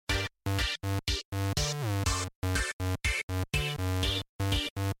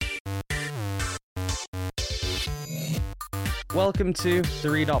Welcome to the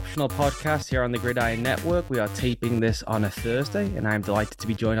Read Optional podcast here on the Gridiron Network. We are taping this on a Thursday, and I'm delighted to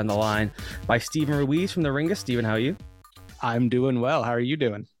be joined on the line by Stephen Ruiz from The Ringer. Stephen, how are you? I'm doing well. How are you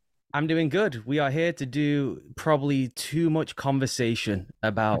doing? I'm doing good. We are here to do probably too much conversation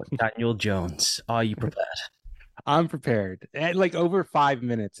about Daniel Jones. Are you prepared? I'm prepared. Like over 5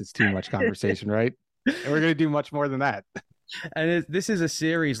 minutes is too much conversation, right? And we're going to do much more than that. And this is a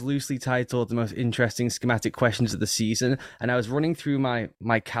series loosely titled The Most Interesting Schematic Questions of the Season. And I was running through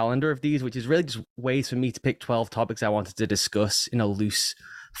my calendar of these, which is really just ways for me to pick 12 topics I wanted to discuss in a loose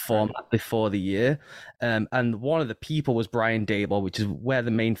format before the year. And one of the people was Brian Daboll, which is where the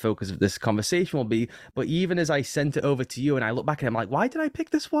main focus of this conversation will be. But even as I sent it over to you and I look back at it, I'm like, why did I pick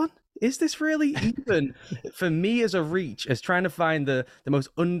this one? Is this really even for me as a reach, as trying to find the most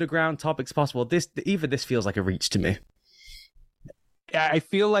underground topics possible? This feels like a reach to me. I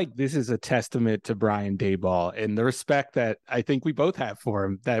feel like this is a testament to Brian Daboll and the respect that I think we both have for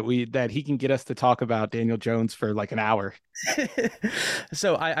him, that he can get us to talk about Daniel Jones for like an hour.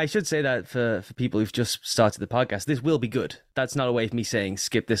 So I should say that for people who've just started the podcast, this will be good. That's not a way of me saying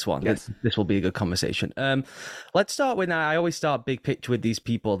skip this one. Yes. This will be a good conversation. Let's start with, I always start big picture with these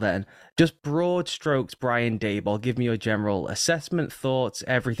people then. Just broad strokes, Brian Daboll. Give me your general assessment, thoughts,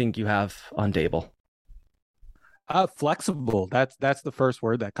 everything you have on Daboll. Flexible. That's the first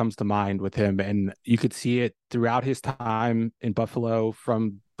word that comes to mind with him. And you could see it throughout his time in Buffalo,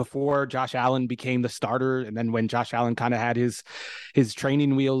 from before Josh Allen became the starter. And then when Josh Allen kind of had his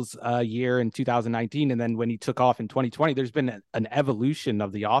training wheels year in 2019. And then when he took off in 2020, there's been an evolution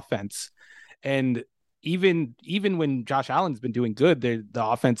of the offense. And even when Josh Allen's been doing good, the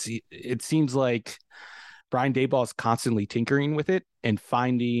offense, it seems like Brian Daboll is constantly tinkering with it and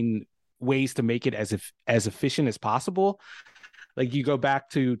finding ways to make it as efficient as possible. Like you go back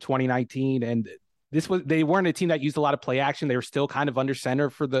to 2019, and they weren't a team that used a lot of play action. They were still kind of under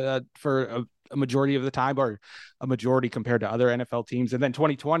center for a majority of the time, or a majority compared to other NFL teams. And then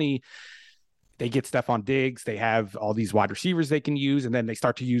 2020, they get Stephon Diggs. They have all these wide receivers they can use, and then they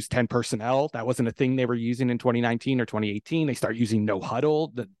start to use 10 personnel. That wasn't a thing they were using in 2019 or 2018. They start using no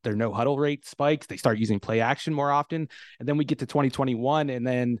huddle. Their no huddle rate spikes. They start using play action more often. And then we get to 2021, and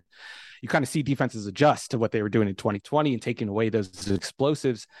then you kind of see defenses adjust to what they were doing in 2020 and taking away those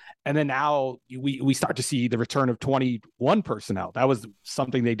explosives. And then now we start to see the return of 21 personnel. That was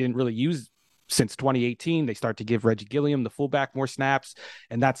something they didn't really use since 2018. They start to give Reggie Gilliam, the fullback, more snaps.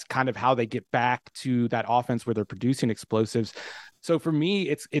 And that's kind of how they get back to that offense where they're producing explosives. So for me,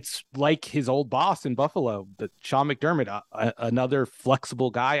 it's like his old boss in Buffalo, Sean McDermott, another flexible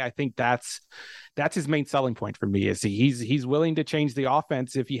guy. I think that's his main selling point for me, is he's willing to change the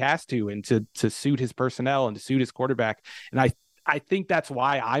offense if he has to, and to suit his personnel and to suit his quarterback. And I think that's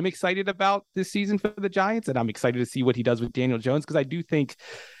why I'm excited about this season for the Giants, and I'm excited to see what he does with Daniel Jones, because I do think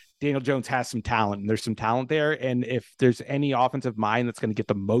Daniel Jones has some talent, and there's some talent there. And if there's any offensive mind that's going to get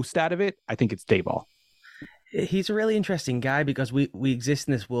the most out of it, I think it's Daboll. He's a really interesting guy, because we exist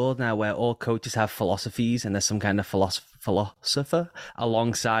in this world now where all coaches have philosophies, and there's some kind of philosopher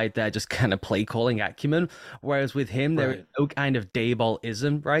alongside their just kind of play calling acumen. Whereas with him, there is no kind of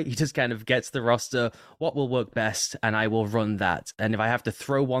Daboll-ism, right? He just kind of gets the roster, what will work best, and I will run that. And if I have to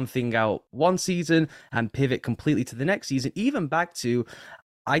throw one thing out one season and pivot completely to the next season, even back to,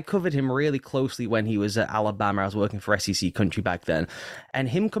 I covered him really closely when he was at Alabama. I was working for SEC Country back then. And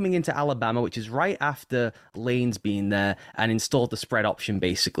him coming into Alabama, which is right after Lane's been there and installed the spread option,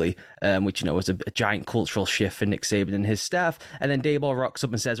 basically, which, was a giant cultural shift for Nick Saban and his staff. And then Daboll rocks up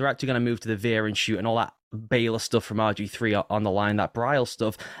and says, we're actually going to move to the veer and shoot and all that Baylor stuff from RG3 on the line, that Brile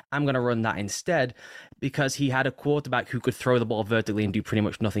stuff. I'm going to run that instead, because he had a quarterback who could throw the ball vertically and do pretty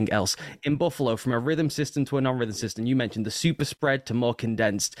much nothing else. In Buffalo, from a rhythm system to a non-rhythm system, you mentioned the super spread to more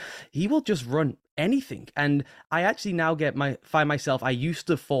condensed, he will just run anything. And I actually now find myself, I used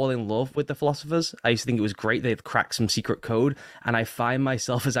to fall in love with the philosophers. I used to think it was great they'd cracked some secret code, and I find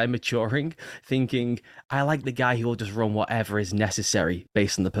myself, as I'm maturing, thinking I like the guy who will just run whatever is necessary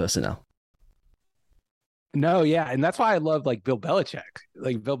based on the personnel. No, yeah. And that's why I love like Bill Belichick.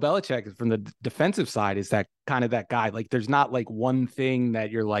 Like Bill Belichick from the defensive side is that kind of that guy. Like there's not like one thing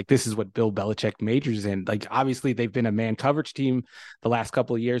that you're like, this is what Bill Belichick majors in. Like obviously they've been a man coverage team the last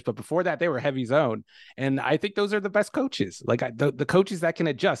couple of years, but before that they were heavy zone. And I think those are the best coaches. Like the coaches that can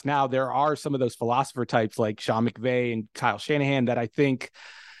adjust. Now there are some of those philosopher types like Sean McVay and Kyle Shanahan that I think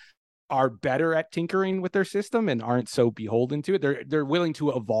are better at tinkering with their system and aren't so beholden to it. They're willing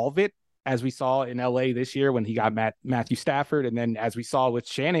to evolve it, as we saw in LA this year when he got Matthew Stafford. And then as we saw with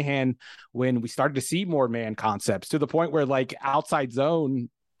Shanahan, when we started to see more man concepts, to the point where like outside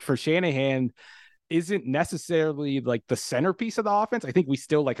zone for Shanahan, isn't necessarily like the centerpiece of the offense. I think we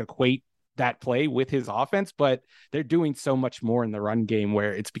still like equate that play with his offense, but they're doing so much more in the run game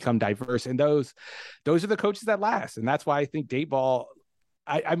where it's become diverse. And those are the coaches that last. And that's why I think Daboll,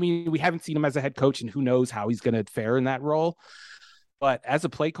 I mean, we haven't seen him as a head coach, and who knows how he's going to fare in that role. But as a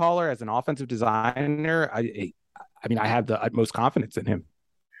play caller, as an offensive designer, I mean, I have the utmost confidence in him.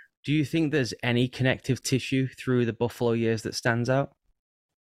 Do you think there's any connective tissue through the Buffalo years that stands out?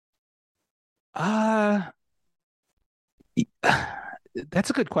 That's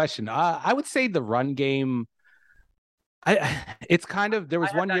a good question. I would say the run game. It's kind of, there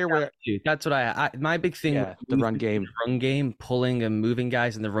was one year where that's what my big thing. Yeah, the run game, pulling and moving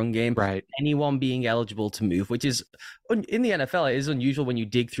guys in the run game, right? Anyone being eligible to move, which is in the NFL, it is unusual when you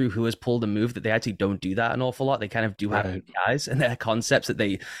dig through who has pulled and moved that they actually don't do that an awful lot. They kind of do have guys and their concepts that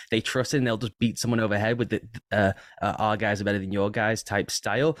they trust in. They'll just beat someone overhead with our guys are better than your guys type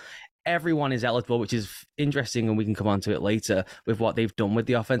style. Everyone is eligible, which is interesting, and we can come on to it later with what they've done with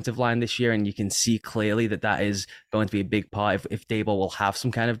the offensive line this year, and you can see clearly that is going to be a big part if Daboll will have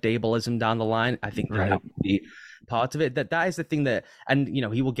some kind of Dabollism down the line. I think that will be part of it. That is the thing that, and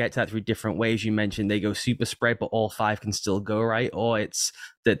he will get to that through different ways. You mentioned they go super spread, but all 5 can still go, right? Or it's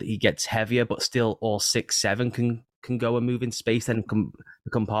that he gets heavier, but still all 6, 7 can go and move in space and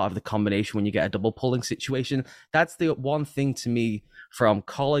become part of the combination when you get a double pulling situation. That's the one thing to me from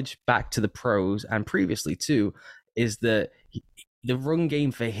college back to the pros and previously too, is that the run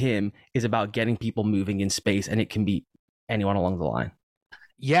game for him is about getting people moving in space, and it can be anyone along the line.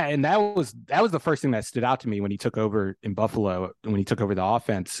 Yeah, and that was the first thing that stood out to me when he took over in Buffalo, when he took over the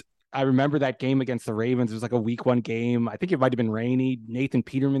offense. I remember that game against the Ravens. It was like a week 1 game. I think it might have been rainy. Nathan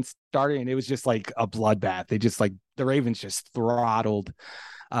Peterman started, and it was just like a bloodbath. They just the Ravens just throttled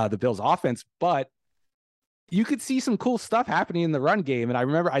the Bills offense, but you could see some cool stuff happening in the run game. And I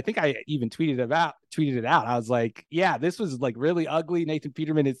remember, I think I even tweeted it out. I was like, yeah, this was like really ugly. Nathan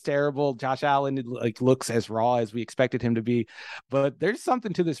Peterman is terrible. Josh Allen looks as raw as we expected him to be, but there's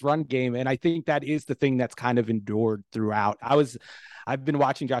something to this run game. And I think that is the thing that's kind of endured throughout. I've been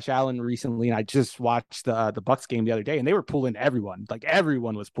watching Josh Allen recently, and I just watched the Bucks game the other day, and they were pulling everyone. Like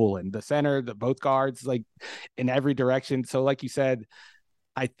everyone was pulling the center, both guards, like in every direction. So like you said,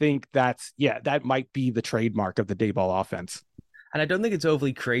 I think that might be the trademark of the Daboll offense. And I don't think it's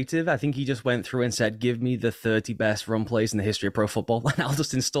overly creative. I think he just went through and said, give me the 30 best run plays in the history of pro football, and I'll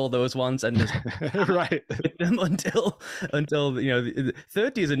just install those ones and just right with them until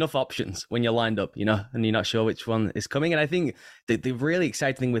 30 is enough options when you're lined up, and you're not sure which one is coming. And I think the really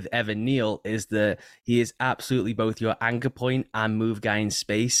exciting thing with Evan Neal is that he is absolutely both your anchor point and move guy in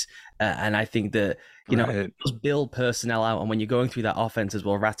space. And I think that, just build personnel out. And when you're going through that offense as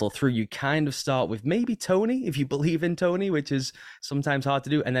well, rattle through, you kind of start with maybe Tony, if you believe in Tony, which is sometimes hard to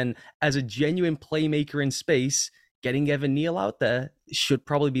do. And then as a genuine playmaker in space, getting Evan Neal out there should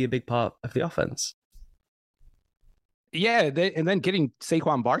probably be a big part of the offense. Yeah. And then getting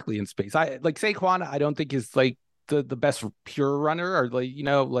Saquon Barkley in space. Saquon, I don't think is like the best pure runner, or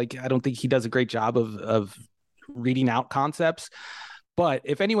I don't think he does a great job of reading out concepts. But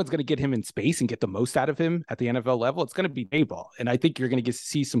if anyone's going to get him in space and get the most out of him at the NFL level, it's going to be Daboll. And I think you're going to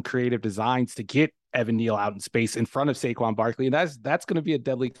see some creative designs to get Evan Neal out in space in front of Saquon Barkley. And that's going to be a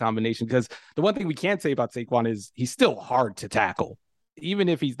deadly combination, because the one thing we can't say about Saquon is he's still hard to tackle. Even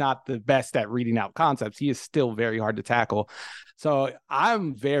if he's not the best at reading out concepts, he is still very hard to tackle. So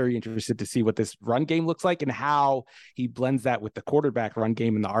I'm very interested to see what this run game looks like and how he blends that with the quarterback run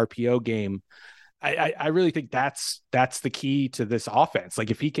game and the RPO game. I really think that's the key to this offense. Like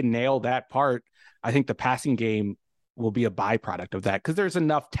if he can nail that part, I think the passing game will be a byproduct of that, because there's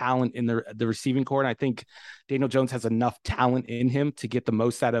enough talent in the receiving core. And I think Daniel Jones has enough talent in him to get the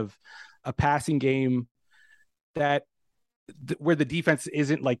most out of a passing game where the defense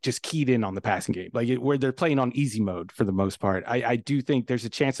isn't like just keyed in on the passing game, where they're playing on easy mode for the most part. I do think there's a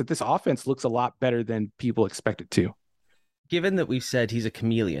chance that this offense looks a lot better than people expect it to. Given that we've said he's a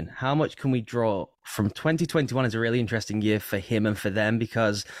chameleon, how much can we draw from 2021 is a really interesting year for him and for them,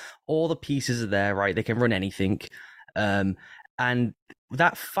 because all the pieces are there, right? They can run anything. And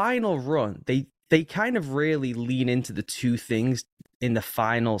that final run, they kind of really lean into the two things in the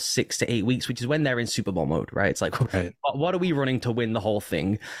final 6 to 8 weeks, which is when they're in Super Bowl mode, right? It's like, right. What are we running to win the whole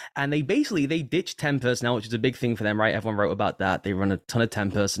thing? And they ditched 10 personnel, which is a big thing for them, right? Everyone wrote about that. They run a ton of 10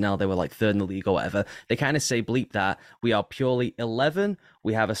 personnel. They were like third in the league or whatever. They kind of say, bleep that. We are purely 11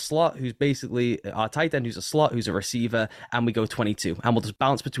 We have a slot who's basically our tight end, who's a slot, who's a receiver, and we go 22. And we'll just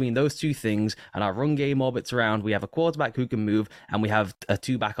bounce between those two things, and our run game orbits around. We have a quarterback who can move, and we have a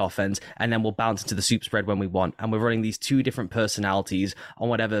two-back offense, and then we'll bounce into the soup spread when we want. And we're running these two different personalities on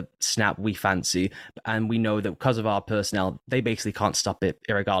whatever snap we fancy. And we know that because of our personnel, they basically can't stop it,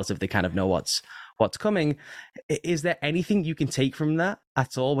 regardless if they kind of know what's coming. Is there anything you can take from that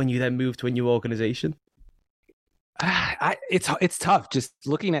at all when you then move to a new organization? It's tough just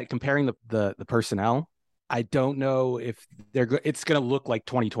looking at comparing the personnel. I don't know if it's going to look like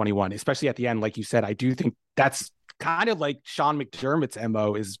 2021, especially at the end. Like you said, I do think that's kind of like Sean McDermott's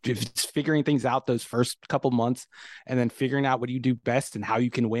MO is just figuring things out those first couple months and then figuring out what you do best and how you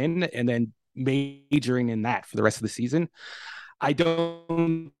can win and then majoring in that for the rest of the season. I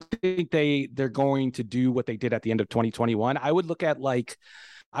don't think they're going to do what they did at the end of 2021. I would look at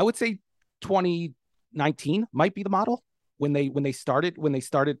I would say 2019 might be the model when they started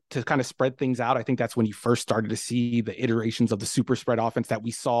to kind of spread things out. I think that's when you first started to see the iterations of the super spread offense that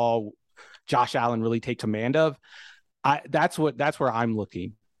we saw Josh Allen really take command of. That's where I'm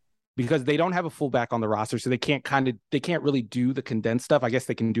looking, because they don't have a fullback on the roster, so they can't really do the condensed stuff. I guess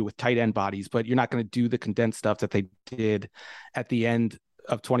they can do with tight end bodies, but you're not going to do the condensed stuff that they did at the end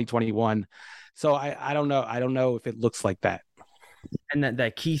of 2021. So I don't know. I don't know if it looks like that. And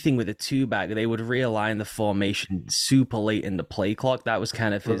that key thing with the two back, they would realign the formation super late in the play clock. That was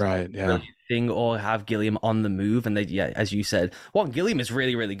kind of his thing, or have Gilliam on the move. And as you said, Gilliam is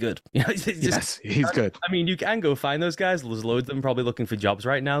really, really good. Yes, he's good. I mean, you can go find those guys. There's loads of them probably looking for jobs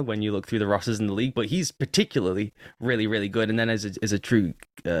right now when you look through the rosters in the league, but he's particularly really, really good. And then as a true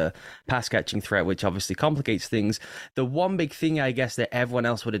pass catching threat, which obviously complicates things. The one big thing, I guess, that everyone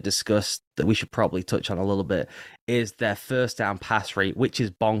else would have discussed that we should probably touch on a little bit is their first down pass rate, which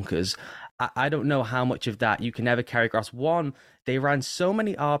is bonkers. I don't know how much of that you can ever carry across. One, they ran so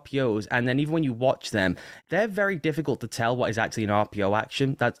many RPOs, and then even when you watch them, they're very difficult to tell what is actually an RPO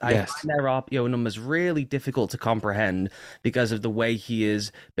action. I find their RPO numbers really difficult to comprehend because of the way he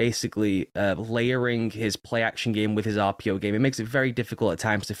is basically layering his play action game with his RPO game. It makes it very difficult at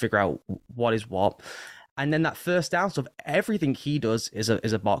times to figure out what is what. And then that first down stuff, everything he does is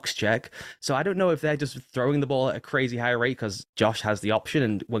a box check. So I don't know if they're just throwing the ball at a crazy high rate because Josh has the option.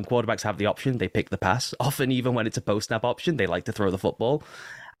 And when quarterbacks have the option, they pick the pass. Often, even when it's a post-snap option, they like to throw the football.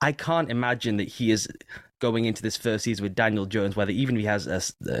 I can't imagine that he is going into this first season with Daniel Jones, whether even if he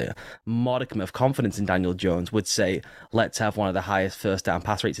has a modicum of confidence in Daniel Jones, would say, let's have one of the highest first down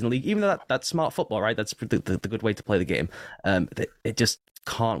pass rates in the league. Even though that's smart football, right? That's the good way to play the game. It just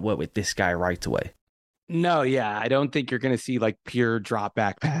can't work with this guy right away. No, yeah, I don't think you're going to see like pure drop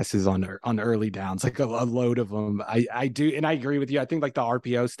back passes on early downs, like a load of them. I do, and I agree with you. I think like the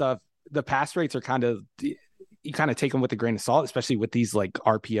RPO stuff, the pass rates are you kind of take them with a grain of salt, especially with these like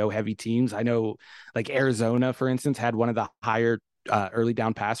RPO heavy teams. I know like Arizona, for instance, had one of the higher early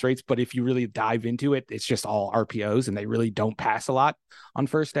down pass rates, but if you really dive into it, it's just all RPOs and they really don't pass a lot on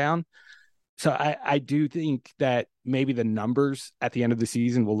first down. So I do think that maybe the numbers at the end of the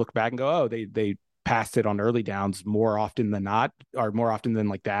season will look back and go, oh, they passed it on early downs more often than not, or more often than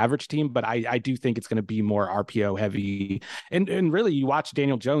like the average team. But I do think it's going to be more RPO heavy. And really, you watch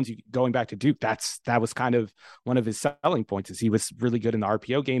Daniel Jones going back to Duke. That was kind of one of his selling points, is he was really good in the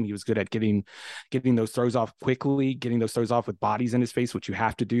RPO game. He was good at getting those throws off quickly, getting those throws off with bodies in his face, which you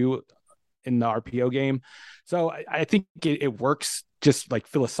have to do in the RPO game. So I think it works just like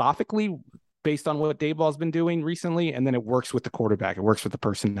philosophically based on what Daboll's been doing recently, and then it works with the quarterback, it works with the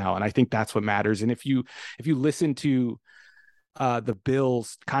personnel, and I think that's what matters. And if you listen to the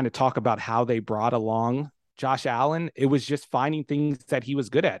Bills kind of talk about how they brought along Josh Allen, it was just finding things that he was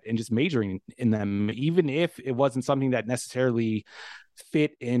good at and just majoring in them, even if it wasn't something that necessarily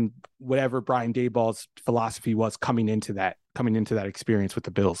fit in whatever Brian Daboll's philosophy was coming into that experience with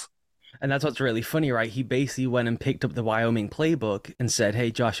the Bills. And that's what's really funny, right? He basically went and picked up the Wyoming playbook and said, hey,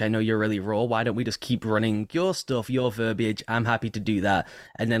 Josh, I know you're really raw. Why don't we just keep running your stuff, your verbiage? I'm happy to do that.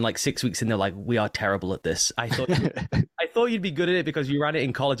 And then like 6 weeks in, they're like, we are terrible at this. I thought you'd be good at it because you ran it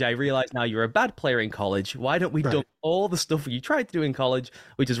in college. I realize now you're a bad player in college. Why don't we do all the stuff you tried to do in college,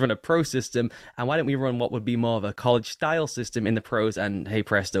 which is run a pro system? And why don't we run what would be more of a college style system in the pros? And hey,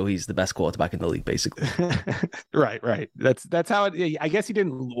 presto, he's the best quarterback in the league, basically. Right. That's how it, I guess he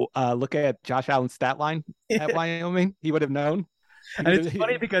didn't look at Josh Allen's stat line at Wyoming. He would have known. And it's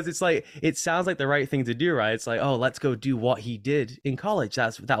funny because it's like, it sounds like the right thing to do, right? It's like, oh, let's go do what he did in college.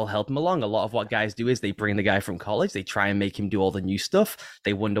 That'll help him along. A lot of what guys do is they bring the guy from college, they try and make him do all the new stuff.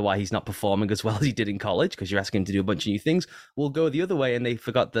 They wonder why he's not performing as well as he did in college because you're asking him to do a bunch of new things. We'll go the other way, and they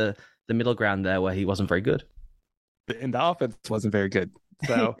forgot the middle ground there where he wasn't very good. And the offense wasn't very good.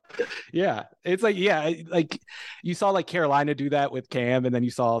 So yeah, it's like, yeah, like you saw like Carolina do that with Cam, and then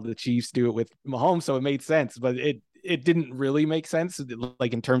you saw the Chiefs do it with Mahomes, so it made sense, but it didn't really make sense,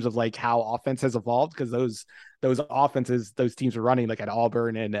 like in terms of like how offense has evolved, because those offenses those teams were running like at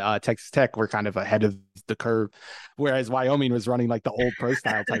Auburn and Texas Tech were kind of ahead of the curve, whereas Wyoming was running like the old pro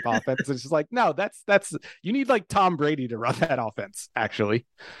style type offense. It's just like, no, that's you need like Tom Brady to run that offense, actually.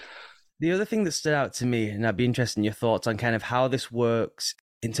 The other thing that stood out to me, and I'd be interested in your thoughts on kind of how this works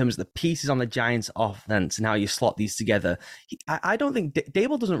in terms of the pieces on the Giants offense and how you slot these together. I don't think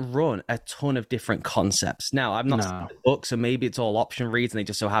Daboll doesn't run a ton of different concepts. Now, I'm not No. the book, so maybe it's all option reads and they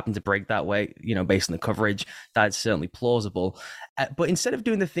just so happen to break that way, based on the coverage. That's certainly plausible. But instead of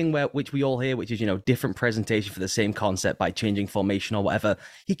doing the thing which we all hear, which is, different presentation for the same concept by changing formation or whatever,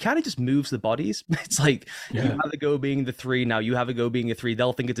 he kind of just moves the bodies. It's like, you have a go being the 3, now you have a go being a 3.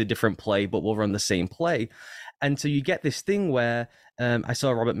 They'll think it's a different play, but we'll run the same play. And so you get this thing where I saw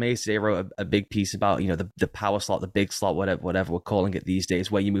Robert Mays today wrote a big piece about, the power slot, the big slot, whatever we're calling it these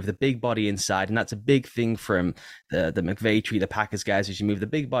days, where you move the big body inside. And that's a big thing from the McVay tree, the Packers guys, is you move the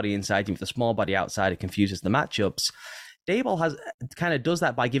big body inside, you move the small body outside. It confuses the matchups. Daboll kind of does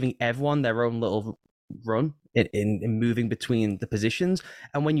that by giving everyone their own little run in moving between the positions.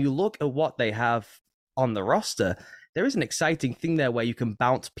 And when you look at what they have on the roster, there is an exciting thing there where you can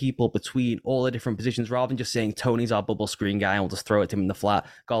bounce people between all the different positions rather than just saying Tony's our bubble screen guy and we'll just throw it to him in the flat.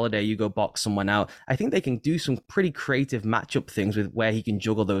 Golladay, you go box someone out. I think they can do some pretty creative matchup things with where he can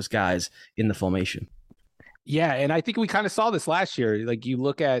juggle those guys in the formation. Yeah, and I think we kind of saw this last year. Like you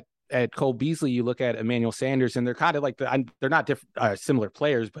look at Cole Beasley, you look at Emmanuel Sanders, and they're kind of like they're not similar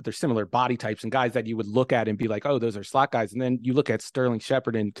players, but they're similar body types and guys that you would look at and be like, oh, those are slot guys. And then you look at Sterling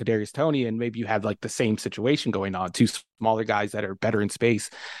Shepard and Kadarius Toney, and maybe you have like the same situation going on, two smaller guys that are better in space.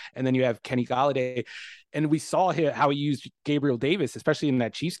 And then you have Kenny Golladay. And we saw how he used Gabriel Davis, especially in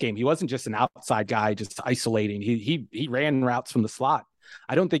that Chiefs game. He wasn't just an outside guy, just isolating. He ran routes from the slot.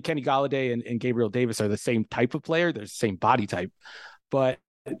 I don't think Kenny Golladay and Gabriel Davis are the same type of player. They're the same body type. But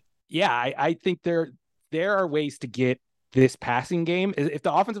yeah, I think there are ways to get this passing game. If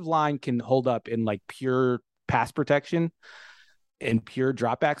the offensive line can hold up in like pure pass protection and pure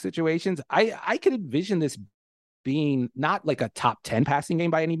drop back situations, I could envision this being not like a top 10 passing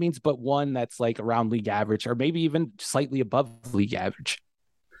game by any means, but one that's like around league average or maybe even slightly above league average.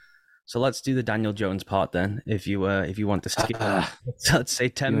 So let's do the Daniel Jones part then. If you want to skip, let's say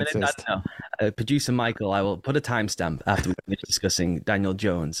 10 minutes. I don't know. Producer Michael, I will put a timestamp after we finish discussing Daniel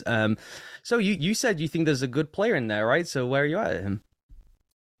Jones. So you said you think there's a good player in there, right? So where are you at him?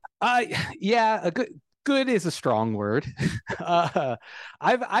 Yeah, a good is a strong word.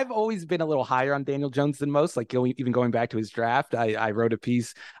 I've always been a little higher on Daniel Jones than most. Like even going back to his draft, I wrote a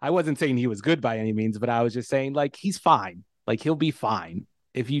piece. I wasn't saying he was good by any means, but I was just saying like he's fine. Like he'll be fine.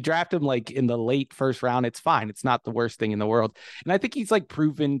 If you draft him like in the late first round, it's fine. It's not the worst thing in the world. And I think he's like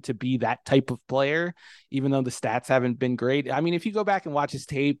proven to be that type of player, even though the stats haven't been great. I mean, if you go back and watch his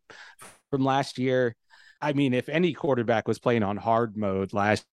tape from last year, I mean, if any quarterback was playing on hard mode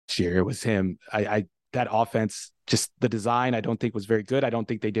last year, it was him. That offense, just the design, I don't think was very good. I don't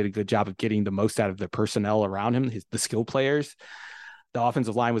think they did a good job of getting the most out of the personnel around him, the skill players. The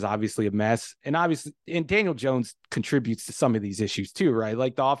offensive line was obviously a mess. And Daniel Jones contributes to some of these issues too, right?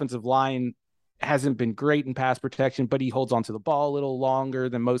 Like the offensive line hasn't been great in pass protection, but he holds onto the ball a little longer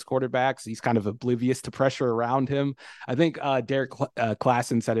than most quarterbacks. He's kind of oblivious to pressure around him. I think Derek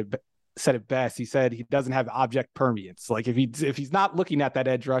Klassen said it best. He said he doesn't have object permanence. Like if he's not looking at that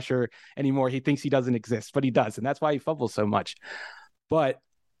edge rusher anymore, he thinks he doesn't exist, but he does. And that's why he fumbles so much. But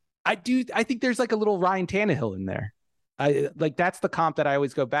I think there's like a little Ryan Tannehill in there. That's the comp that I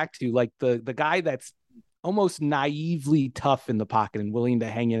always go back to, like the guy that's almost naively tough in the pocket and willing to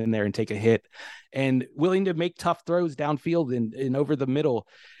hang in there and take a hit and willing to make tough throws downfield and over the middle.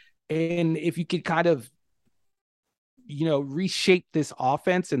 And if you could kind of, reshape this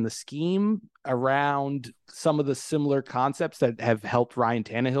offense and the scheme around some of the similar concepts that have helped Ryan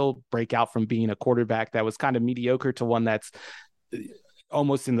Tannehill break out from being a quarterback that was kind of mediocre to one that's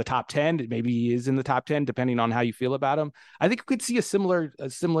almost in the top 10. Maybe he is in the top 10, depending on how you feel about him. I think we could see a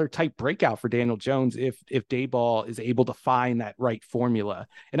similar type breakout for Daniel Jones if Daboll is able to find that right formula.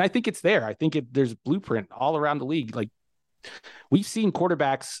 And I think it's there. I think there's blueprint all around the league. Like we've seen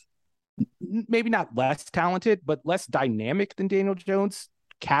quarterbacks, maybe not less talented, but less dynamic than Daniel Jones,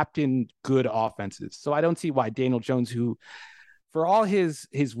 captain good offenses. So I don't see why Daniel Jones, who for all his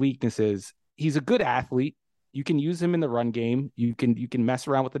weaknesses, he's a good athlete. You can use him in the run game. You can mess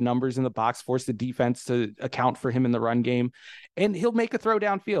around with the numbers in the box, force the defense to account for him in the run game, and he'll make a throw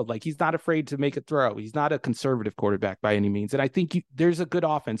downfield. Like, he's not afraid to make a throw. He's not a conservative quarterback by any means. And I think there's a good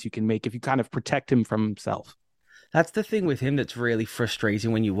offense you can make if you kind of protect him from himself. That's the thing with him that's really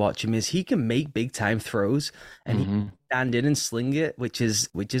frustrating when you watch him is he can make big time throws and he can stand in and sling it, which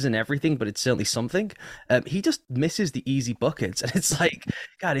isn't everything, but it's certainly something. He just misses the easy buckets, and it's like,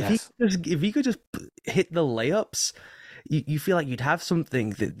 God, if he could just hit the layups, you feel like you'd have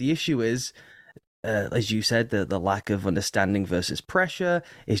something. The issue is, as you said, the lack of understanding versus pressure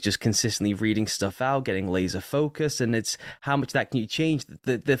is just consistently reading stuff out, getting laser focused, and it's how much that can you change.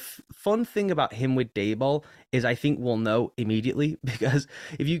 The fun thing about him with Daboll is I think we'll know immediately, because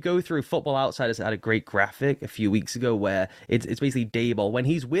if you go through Football Outsiders had a great graphic a few weeks ago where it's basically Daboll. When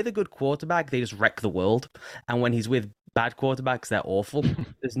he's with a good quarterback, they just wreck the world, and when he's with bad quarterbacks, they're awful.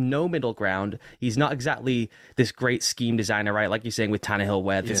 There's no middle ground. He's not exactly this great scheme designer, right? Like you're saying with Tannehill,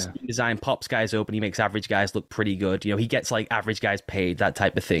 where the scheme design pops guys open, he makes average guys look pretty good. He gets like average guys paid, that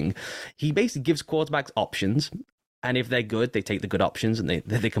type of thing. He basically gives quarterbacks options. And if they're good, they take the good options and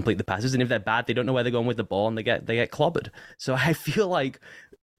they complete the passes. And if they're bad, they don't know where they're going with the ball and they get clobbered. So I feel like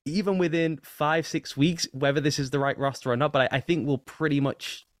even within 5-6 weeks, whether this is the right roster or not, but I think we'll pretty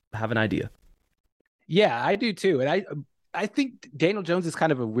much have an idea. Yeah, I do too. And I think Daniel Jones is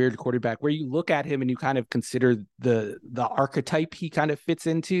kind of a weird quarterback where you look at him and you kind of consider the archetype he kind of fits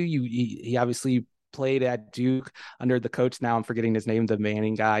into. He obviously played at Duke under the coach. Now I'm forgetting his name, the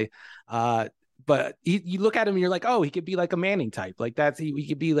Manning guy. But you look at him and you're like, oh, he could be like a Manning type. Like he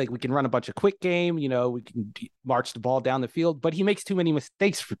could be like, we can run a bunch of quick game, we can march the ball down the field, but he makes too many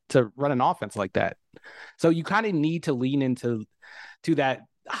mistakes to run an offense like that. So you kind of need to lean into that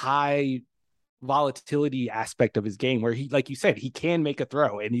high volatility aspect of his game where he, like you said, he can make a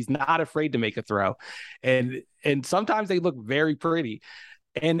throw and he's not afraid to make a throw. And sometimes they look very pretty.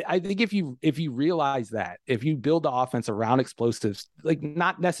 And I think if you realize that, if you build the offense around explosives, like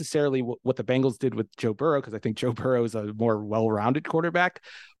not necessarily what the Bengals did with Joe Burrow, because I think Joe Burrow is a more well-rounded quarterback,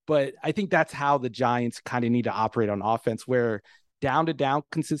 but I think that's how the Giants kind of need to operate on offense, where down-to-down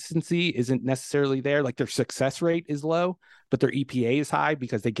consistency isn't necessarily there. Like, their success rate is low, but their EPA is high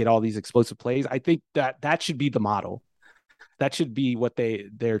because they get all these explosive plays. I think that should be the model. That should be what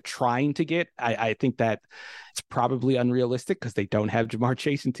they're trying to get. I think that it's probably unrealistic because they don't have Jamar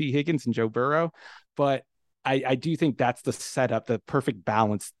Chase and T. Higgins and Joe Burrow. But I do think that's the setup, the perfect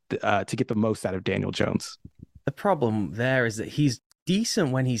balance to get the most out of Daniel Jones. The problem there is that he's decent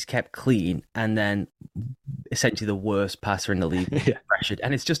when he's kept clean, and then essentially the worst passer in the league pressured,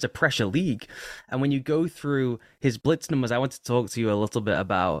 and it's just a pressure league. And when you go through his blitz numbers, I want to talk to you a little bit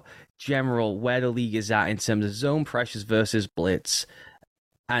about general where the league is at in terms of zone pressures versus blitz,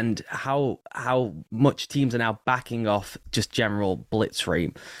 and how much teams are now backing off just general blitz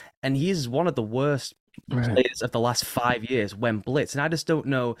rate. And he is one of the worst players of the last 5 years when blitz, and I just don't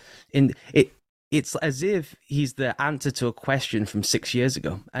know it's as if he's the answer to a question from 6 years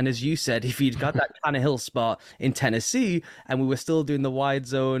ago. And as you said, if he'd got that Tannehill spot in Tennessee and we were still doing the wide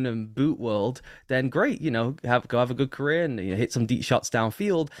zone and boot world, then great, go have a good career and hit some deep shots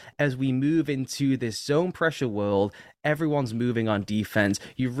downfield. As we move into this zone pressure world, everyone's moving on defense.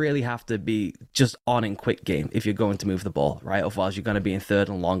 You really have to be just on in quick game if you're going to move the ball, right? Otherwise, you're going to be in third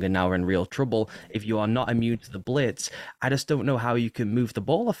and long, and now we're in real trouble. If you are not immune to the blitz, I just don't know how you can move the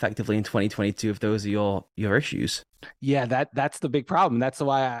ball effectively in 2022 if those are your issues. Yeah, that's the big problem. That's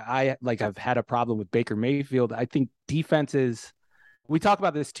why I've had a problem with Baker Mayfield. I think defenses, we talk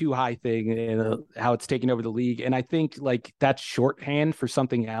about this too high thing and how it's taking over the league, and I think like that's shorthand for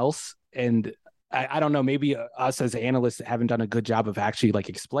something else. And I don't know, maybe us as analysts haven't done a good job of actually like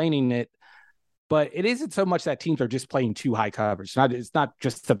explaining it, but it isn't so much that teams are just playing too high coverage. It's not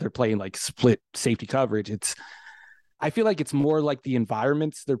just that they're playing like split safety coverage. I feel like it's more like the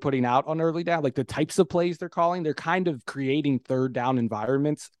environments they're putting out on early down, like the types of plays they're calling. They're kind of creating third down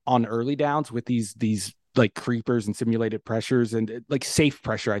environments on early downs with these like creepers and simulated pressures, and like safe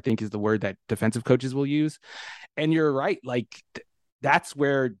pressure, I think is the word that defensive coaches will use. And you're right. Like, that's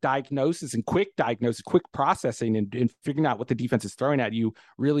where quick processing and figuring out what the defense is throwing at you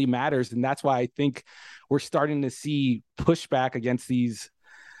really matters. And that's why I think we're starting to see pushback against these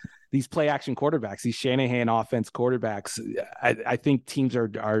play action quarterbacks, these Shanahan offense quarterbacks. I think teams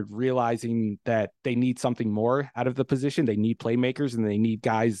are realizing that they need something more out of the position. They need playmakers, and they need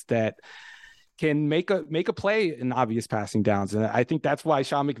guys that can make a play in obvious passing downs. And I think that's why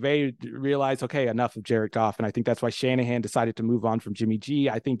Sean McVay realized, okay, enough of Jared Goff. And I think that's why Shanahan decided to move on from Jimmy G.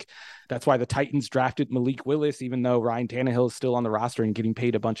 I think that's why the Titans drafted Malik Willis, even though Ryan Tannehill is still on the roster and getting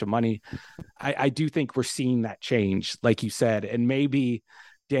paid a bunch of money. I do think we're seeing that change, like you said, and maybe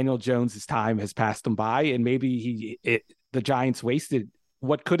Daniel Jones's time has passed him by, and maybe the Giants wasted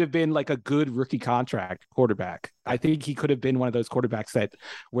what could have been like a good rookie contract quarterback. I think he could have been one of those quarterbacks that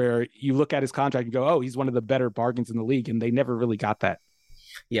where you look at his contract and go, oh, he's one of the better bargains in the league. And they never really got that.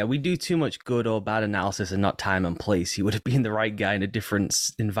 Yeah, we do too much good or bad analysis and not time and place. He would have been the right guy in a different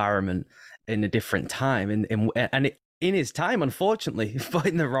environment, in a different time, in his time, unfortunately, but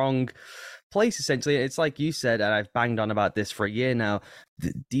in the wrong place, essentially. It's like you said, and I've banged on about this for a year now.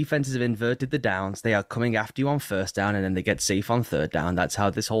 The defenses have inverted the downs. They are coming after you on first down, and then they get safe on third down. That's how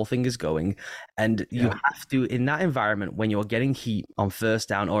this whole thing is going. And you have to, in that environment, when you're getting heat on first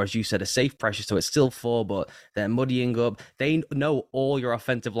down, or as you said, a safe pressure, so it's still 4, but they're muddying up. They know all your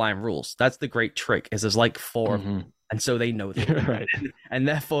offensive line rules. That's the great trick, is there's like 4 of them. And so they know them. Right. And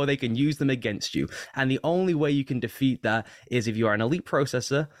therefore they can use them against you. And the only way you can defeat that is if you are an elite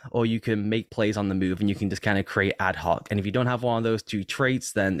processor, or you can make plays on the move and you can just kind of create ad hoc. And if you don't have one of those 2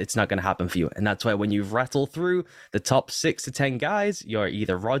 traits, then it's not going to happen for you. And that's why when you rattle through the top 6 to 10 guys, you're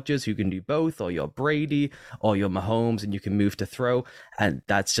either Rodgers, who can do both, or you're Brady, or you're Mahomes, and you can move to throw. And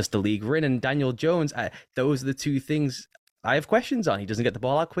that's just the league we're in. And Daniel Jones, those are the 2 things I have questions on. He doesn't get the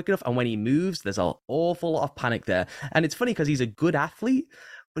ball out quick enough, and when he moves, there's an awful lot of panic there. And it's funny because he's a good athlete,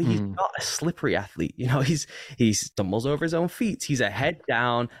 but he's not a slippery athlete. You know, he stumbles over his own feet. He's a head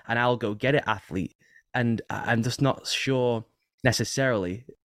down and I'll go get it athlete. And I'm just not sure necessarily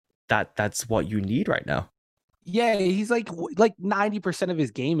that that's what you need right now. Yeah, he's like 90% of his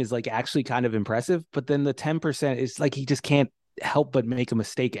game is like actually kind of impressive, but then the 10% is like he just can't help but make a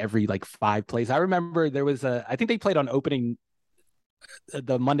mistake every like 5 plays. I remember there was I think they played on opening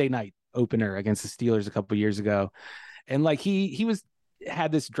the Monday night opener against the Steelers a couple years ago, and like he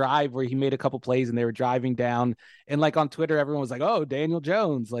had this drive where he made a couple plays and they were driving down, and like on Twitter everyone was like, oh, Daniel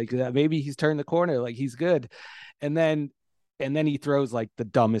Jones, like maybe he's turned the corner, like he's good. And then he throws like the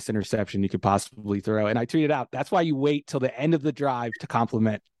dumbest interception you could possibly throw. And I tweeted out, that's why you wait till the end of the drive to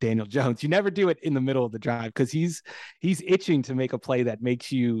compliment Daniel Jones. You never do it in the middle of the drive, because he's itching to make a play that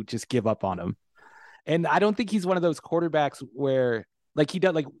makes you just give up on him. And I don't think he's one of those quarterbacks where like he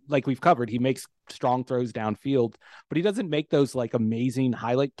does, like we've covered, he makes strong throws downfield, but he doesn't make those like amazing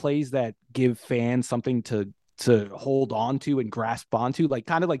highlight plays that give fans something to hold on to and grasp onto, like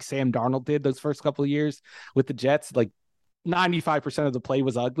kind of like Sam Darnold did those first couple of years with the Jets. Like 95% of the play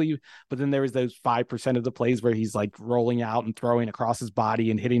was ugly, but then there was those 5% of the plays where he's like rolling out and throwing across his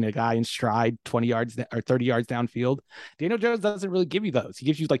body and hitting a guy in stride 20 yards or 30 yards downfield. Daniel Jones doesn't really give you those. He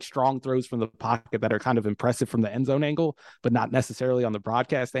gives you like strong throws from the pocket that are kind of impressive from the end zone angle, but not necessarily on the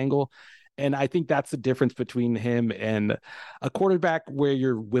broadcast angle. And I think that's the difference between him and a quarterback where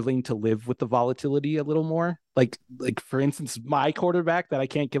you're willing to live with the volatility a little more. Like for instance, my quarterback that I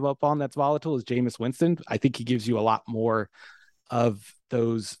can't give up on that's volatile is Jameis Winston. I think he gives you a lot more of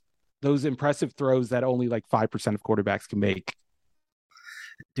those impressive throws that only like 5% of quarterbacks can make.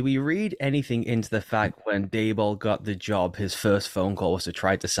 Do we read anything into the fact when Daboll got the job, his first phone call was to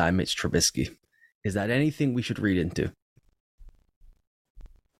try to sign Mitch Trubisky? Is that anything we should read into?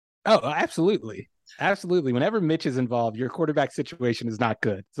 Oh, absolutely. Absolutely. Whenever Mitch is involved, your quarterback situation is not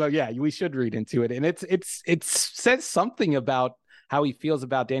good. So yeah, we should read into it. And it says something about how he feels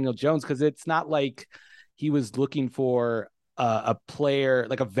about Daniel Jones, because it's not like he was looking for a player,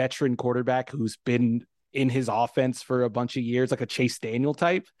 like a veteran quarterback who's been in his offense for a bunch of years, like a Chase Daniel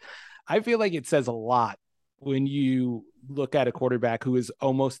type. I feel like it says a lot when you look at a quarterback who is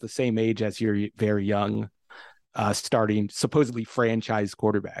almost the same age as your very young starting, supposedly franchise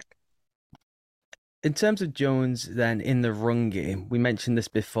quarterback. In terms of Jones, then, in the run game, we mentioned this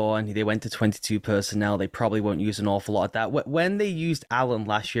before, and they went to 22 personnel. They probably won't use an awful lot of that. When they used Allen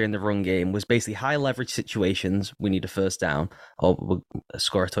last year in the run game, was basically high leverage situations. We need a first down or we'll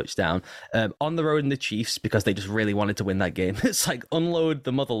score a touchdown. On the road in the Chiefs, because they just really wanted to win that game. It's like unload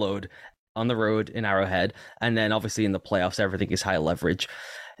the mother load on the road in Arrowhead. And then obviously in the playoffs, everything is high leverage.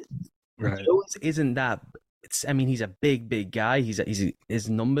 Right. Jones isn't that. He's a big guy. His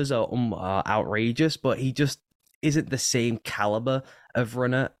numbers are outrageous, but he just isn't the same caliber of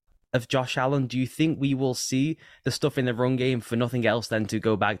runner of Josh Allen. Do you think we will see the stuff in the run game for nothing else than to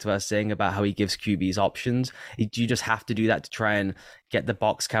go back to us saying about how he gives QBs options? Do you just have to do that to try and get the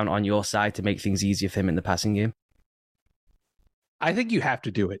box count on your side to make things easier for him in the passing game? I think you have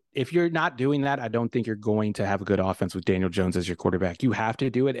to do it. If you're not doing that, I don't think you're going to have a good offense with Daniel Jones as your quarterback. You have to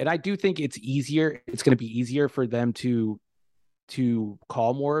do it. And I do think it's easier. It's going to be easier for them to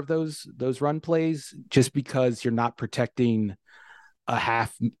call more of those run plays just because you're not protecting a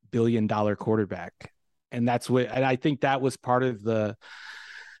 $500 million quarterback. And I think that was part of the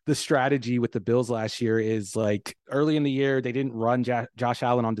strategy with the Bills last year is like early in the year, they didn't run Josh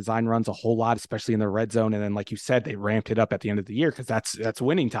Allen on design runs a whole lot, especially in the red zone. And then, like you said, they ramped it up at the end of the year because that's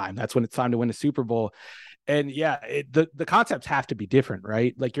winning time. That's when it's time to win a Super Bowl. And yeah, the concepts have to be different,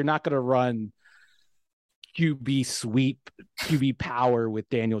 right? Like you're not going to run QB sweep, QB power with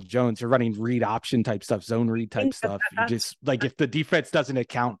Daniel Jones. You're running read option type stuff, zone read type stuff. You just like if the defense doesn't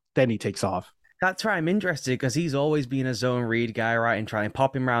account, then he takes off. That's why I'm interested because he's always been a zone read guy, right? And try and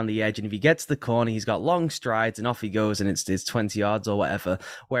pop him around the edge. And if he gets the corner, he's got long strides and off he goes and it's 20 yards or whatever.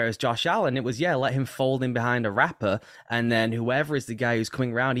 Whereas Josh Allen, it was, let him fold in behind a wrapper. And then whoever is the guy who's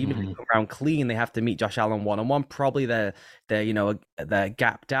coming around, even if they come around clean, they have to meet Josh Allen one-on-one. Probably they're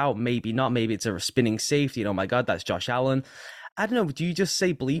gapped out. Maybe not. Maybe it's a spinning safety. And oh my God, that's Josh Allen. I don't know. Do you just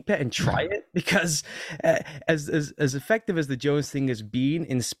say bleep it and try it? Because as effective as the Jones thing has been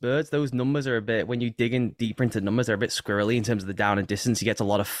in spurts, those numbers are a bit. When you dig in deeper into numbers, they're a bit squirrely in terms of the down and distance. He gets a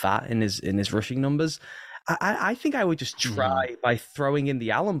lot of fat in his rushing numbers. I think I would just try by throwing in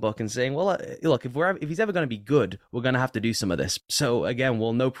the Allen book and saying, well, look, if he's ever going to be good, we're going to have to do some of this. So again,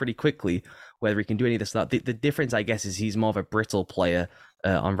 we'll know pretty quickly whether he can do any of this. The difference, I guess, is he's more of a brittle player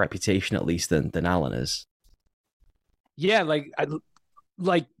on reputation, at least, than Allen is. Yeah,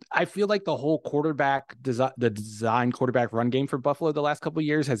 I feel like the whole the design quarterback run game for Buffalo the last couple of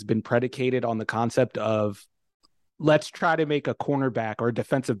years has been predicated on the concept of let's try to make a cornerback or a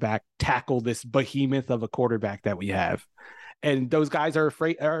defensive back tackle this behemoth of a quarterback that we have. And those guys are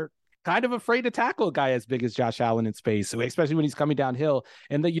kind of afraid to tackle a guy as big as Josh Allen in space, especially when he's coming downhill.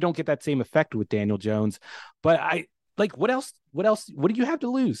 And then you don't get that same effect with Daniel Jones. But what else? What do you have to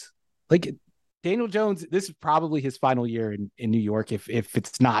lose? Like, Daniel Jones, this is probably his final year in New York if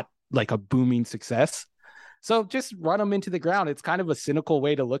it's not like a booming success. So just run him into the ground. It's kind of a cynical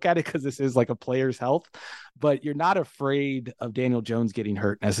way to look at it because this is like a player's health, but you're not afraid of Daniel Jones getting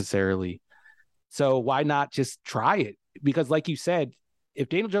hurt necessarily. So why not just try it? Because like you said, if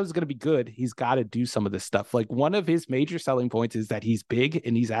Daniel Jones is going to be good, he's got to do some of this stuff. Like one of his major selling points is that he's big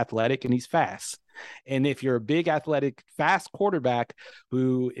and he's athletic and he's fast. And if you're a big, athletic, fast quarterback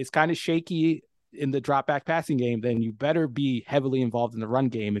who is kind of shaky in the drop back passing game, then you better be heavily involved in the run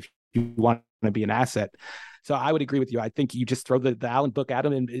game if you want to be an asset. So I would agree with you. I think you just throw the Allen book at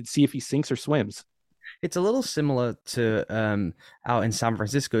him and see if he sinks or swims. It's a little similar to out in San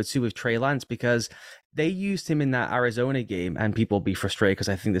Francisco too with Trey Lance because they used him in that Arizona game, and people will be frustrated because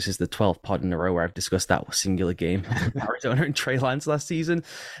I think this is the 12th pod in a row where I've discussed that singular game, Arizona and Trey Lance last season.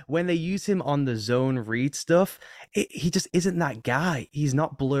 When they use him on the zone read stuff, he just isn't that guy. He's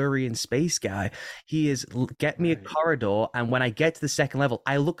not blurry in space guy. He is get me a corridor, and when I get to the second level,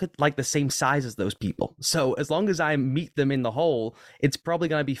 I look at like the same size as those people. So as long as I meet them in the hole, it's probably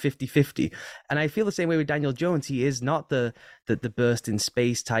going to be 50-50. And I feel the same way with Daniel Jones. He is not the burst in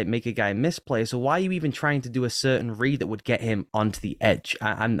space type, make a guy misplay. So why are you even trying to do a certain read that would get him onto the edge?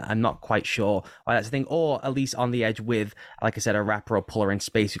 I'm not quite sure why that's the thing, or at least on the edge with, like I said, a wrapper or puller in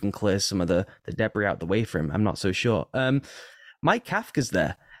space who can clear some of the debris out the way for him. I'm not so sure. Mike Kafka's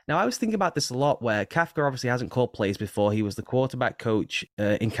there. Now, I was thinking about this a lot where Kafka obviously hasn't called plays before. He was the quarterback coach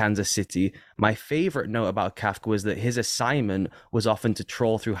in Kansas City. My favorite note about Kafka was that his assignment was often to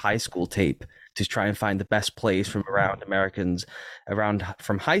trawl through high school tape to try and find the best plays from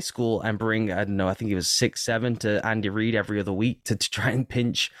from high school and bring, I don't know, I think he was 6'7" to Andy Reid every other week to try and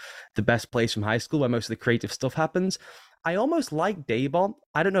pinch the best plays from high school where most of the creative stuff happens. I almost like Daboll.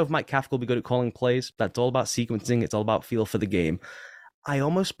 I don't know if Mike Kafka will be good at calling plays. That's all about sequencing. It's all about feel for the game. I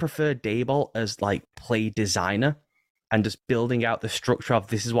almost prefer Daboll as like play designer and just building out the structure of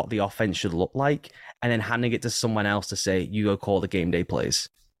this is what the offense should look like and then handing it to someone else to say, you go call the game day plays.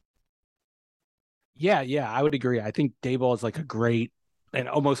 Yeah, I would agree. I think Daboll is like a great and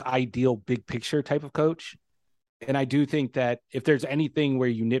almost ideal big picture type of coach. And I do think that if there's anything where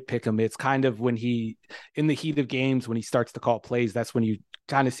you nitpick him, it's kind of when he, in the heat of games, when he starts to call plays, that's when you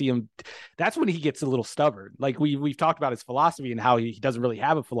kind of see him. That's when he gets a little stubborn. Like we've talked about his philosophy and how he doesn't really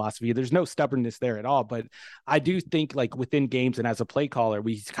have a philosophy. There's no stubbornness there at all. But I do think like within games and as a play caller,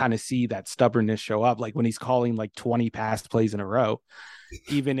 we kind of see that stubbornness show up. Like when he's calling like 20 pass plays in a row,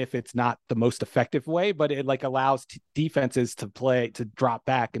 even if it's not the most effective way, but it like allows defenses to drop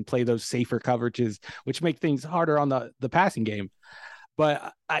back and play those safer coverages, which make things harder on the passing game.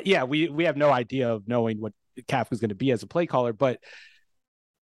 But yeah, we have no idea of knowing what Kafka's going to be as a play caller. But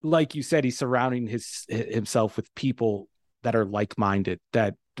like you said, he's surrounding himself with people that are like-minded,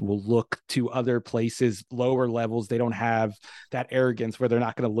 that will look to other places, lower levels. They don't have that arrogance where they're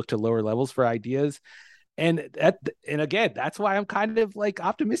not going to look to lower levels for ideas. And again, that's why I'm kind of like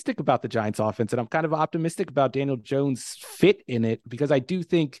optimistic about the Giants offense. And I'm kind of optimistic about Daniel Jones' fit in it, because I do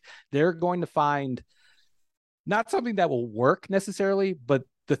think they're going to find not something that will work necessarily, but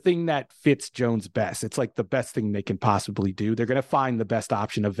the thing that fits Jones best. It's like the best thing they can possibly do. They're going to find the best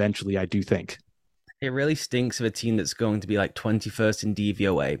option eventually, I do think. It really stinks of a team that's going to be like 21st in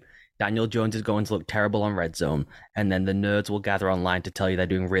DVOA. Daniel Jones is going to look terrible on Red Zone, and then the nerds will gather online to tell you they're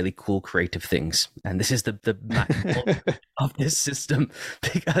doing really cool, creative things. And this is the of this system,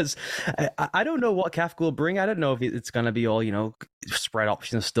 because I don't know what Kafka will bring. I don't know if it's going to be all, spread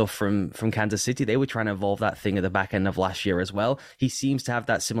option stuff from Kansas City. They were trying to evolve that thing at the back end of last year as well. He seems to have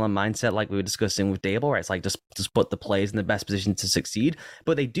that similar mindset like we were discussing with Daboll, where it's like just put the players in the best position to succeed.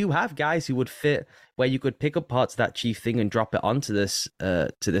 But they do have guys who would fit, where you could pick up parts of that chief thing and drop it onto this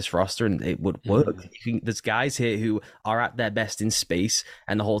roster, and it would work. There's guys here who are at their best in space,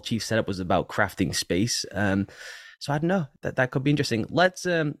 and the whole chief setup was about crafting space. So I don't know, that could be interesting. Let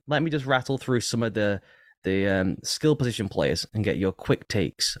me just rattle through some of the skill position players and get your quick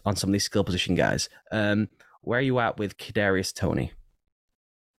takes on some of these skill position guys. Where are you at with Kadarius Toney?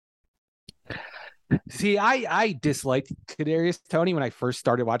 See, I disliked Kadarius Toney when I first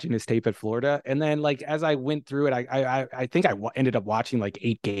started watching his tape at Florida, and then like as I went through it, I think I ended up watching like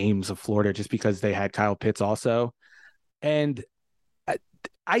 8 games of Florida just because they had Kyle Pitts also, and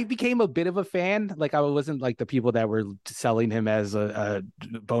I became a bit of a fan. Like I wasn't like the people that were selling him as a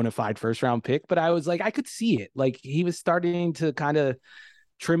bona fide first round pick, but I was like, I could see it. Like he was starting to kind of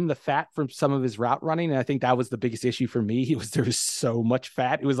trim the fat from some of his route running. And I think that was the biggest issue for me. There was so much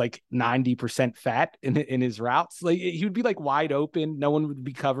fat. It was like 90% fat in his routes. Like he would be like wide open. No one would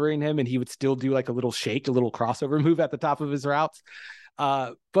be covering him. And he would still do like a little shake, a little crossover move at the top of his routes.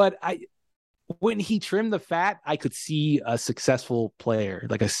 But when he trimmed the fat, I could see a successful player,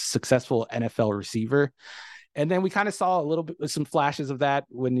 like a successful NFL receiver. And then we kind of saw a little bit of some flashes of that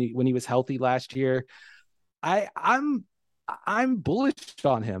when he was healthy last year. I'm bullish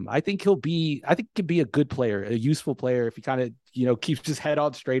on him. I think he could be a good player, a useful player if he kind of, keeps his head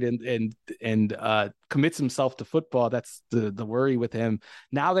on straight and commits himself to football. That's the worry with him.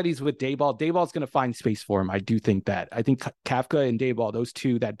 Now that he's with Daboll, Daboll's going to find space for him. I do think that. I think Kafka and Daboll, those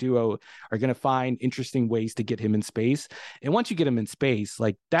two, that duo, are going to find interesting ways to get him in space. And once you get him in space,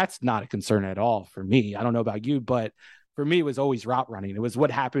 like that's not a concern at all for me. I don't know about you, but for me, it was always route running. It was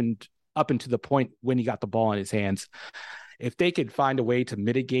what happened up until the point when he got the ball in his hands. If they could find a way to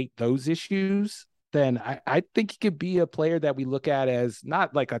mitigate those issues, then I think he could be a player that we look at as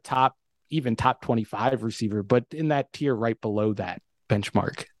not like a top 25 receiver, but in that tier right below that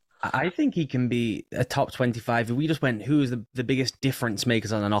benchmark. I think he can be a top 25. If we just went, who is the biggest difference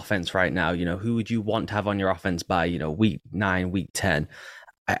makers on an offense right now? Who would you want to have on your offense by, week 9, week 10?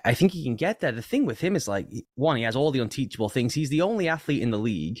 I think he can get there. The thing with him is like, one, he has all the unteachable things. He's the only athlete in the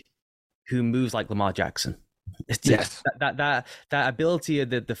league who moves like Lamar Jackson. Yes, that ability,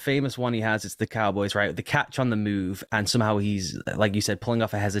 the famous one he has, it's the Cowboys, right? The catch on the move, and somehow he's, like you said, pulling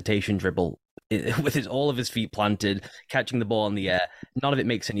off a hesitation dribble with all of his feet planted, catching the ball in the air. None of it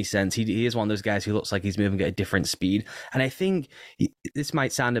makes any sense. He is one of those guys who looks like he's moving at a different speed. And I think this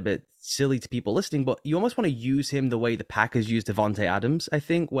might sound a bit silly to people listening, but you almost want to use him the way the Packers used Devontae Adams, I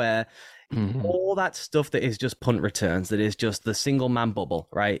think, where all that stuff that is just punt returns, that is just the single man bubble,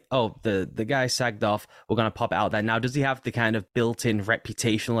 right? Oh, the guy sagged off, we're going to pop it out there. Now, does he have the kind of built-in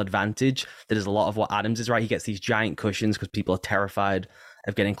reputational advantage that is a lot of what Adams is, right? He gets these giant cushions because people are terrified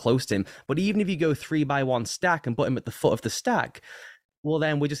of getting close to him. But even if you go 3-by-1 stack and put him at the foot of the stack, well,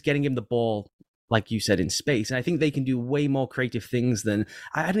 then we're just getting him the ball, like you said, in space. And I think they can do way more creative things than,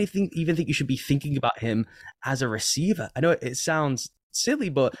 I don't even think you should be thinking about him as a receiver. I know it sounds silly,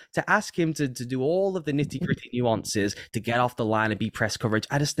 but to ask him to do all of the nitty-gritty nuances, to get off the line and be press coverage,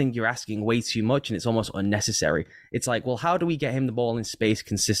 I just think you're asking way too much, and it's almost unnecessary. It's like, well, how do we get him the ball in space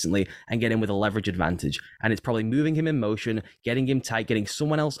consistently and get him with a leverage advantage? And it's probably moving him in motion, getting him tight, getting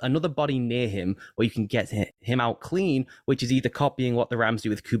someone else, another body near him where you can get him out clean, which is either copying what the Rams do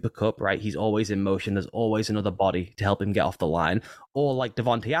with Cooper Kupp, right? He's always in motion. There's always another body to help him get off the line. Or like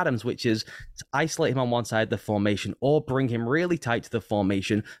Devontae Adams, which is to isolate him on one side of the formation or bring him really tight to the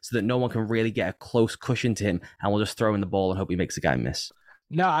formation so that no one can really get a close cushion to him, and we'll just throw in the ball and hope he makes the guy miss.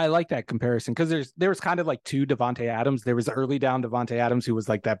 No, I like that comparison because there was kind of like two Devontae Adams. There was early down Devontae Adams who was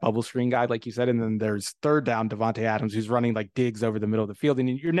like that bubble screen guy, like you said, and then there's third down Devontae Adams who's running like digs over the middle of the field, and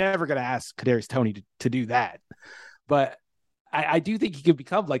you're never going to ask Kadarius Toney to do that. But I do think he could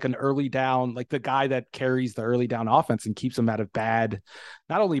become like an early down, like the guy that carries the early down offense and keeps them out of bad,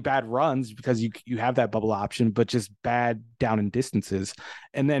 not only bad runs because you have that bubble option, but just bad down and distances.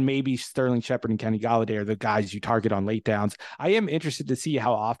 And then maybe Sterling Shepard and Kenny Galladay are the guys you target on late downs. I am interested to see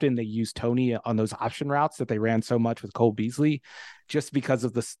how often they use Toney on those option routes that they ran so much with Cole Beasley, just because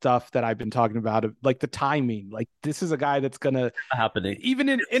of the stuff that I've been talking about, like the timing. Like this is a guy that's gonna Happening. even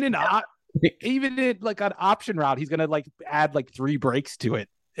in an even in like an option route, he's gonna like add like 3 breaks to it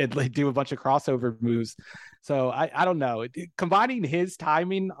and like do a bunch of crossover moves. So I don't know. Combining his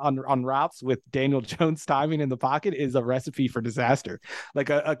timing on routes with Daniel Jones' timing in the pocket is a recipe for disaster. Like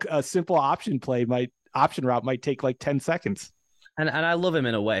a simple option route might take like 10 seconds. And I love him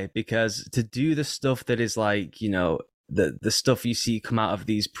in a way because to do the stuff that is like, the stuff you see come out of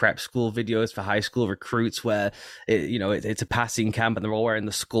these prep school videos for high school recruits where it's a passing camp and they're all wearing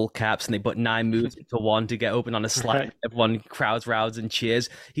the skull caps and they put 9 moves into one to get open on a slide. Right. Everyone crowds rounds and cheers.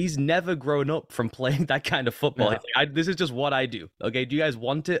 He's never grown up from playing that kind of football. Yeah. This is just what I do. Okay, do you guys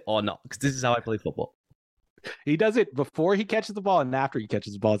want it or not? Because this is how I play football. He does it before he catches the ball and after he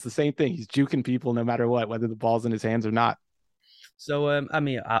catches the ball. It's the same thing. He's juking people no matter what, whether the ball's in his hands or not. So,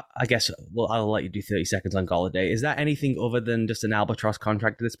 I guess I'll let you do 30 seconds on Galladay. Is that anything other than just an albatross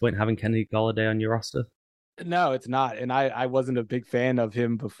contract at this point, having Kenny Galladay on your roster? No, it's not. And I wasn't a big fan of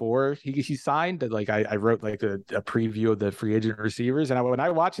him before he signed. Like I wrote like a preview of the free agent receivers. And when I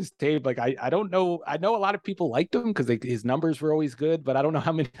watch his tape, like I don't know. I know a lot of people liked him because his numbers were always good, but I don't know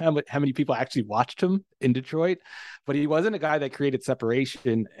how many people actually watched him in Detroit. But he wasn't a guy that created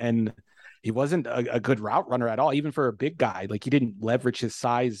separation, and he wasn't a good route runner at all, even for a big guy. Like he didn't leverage his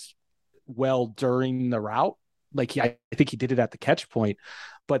size well during the route. Like I think he did it at the catch point,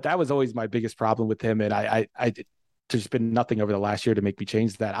 but that was always my biggest problem with him. And I there's been nothing over the last year to make me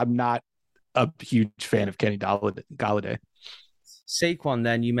change that. I'm not a huge fan of Kenny Galladay. Saquon,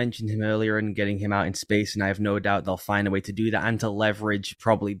 then you mentioned him earlier and getting him out in space, and I have no doubt they'll find a way to do that and to leverage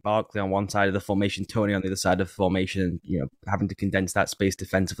probably Barkley on one side of the formation, Toney on the other side of the formation. Having to condense that space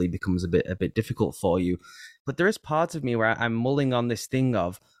defensively becomes a bit difficult for you. But there is parts of me where I'm mulling on this thing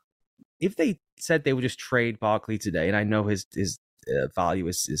of if they said they would just trade Barkley today, and I know his value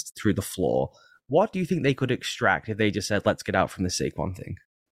is through the floor. What do you think they could extract if they just said, let's get out from the Saquon thing?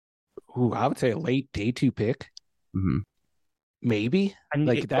 Ooh, I would say a late day 2 pick. Mm-hmm. Maybe. And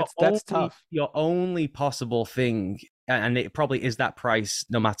like that's tough. Your only possible thing, and it probably is that price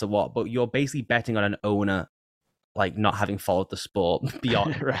no matter what, but you're basically betting on an owner like not having followed the sport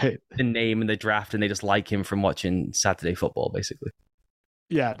beyond right. the name and the draft, and they just like him from watching Saturday football, basically.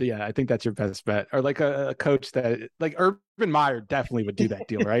 Yeah, I think that's your best bet. Or like a coach that, like Urban Meyer definitely would do that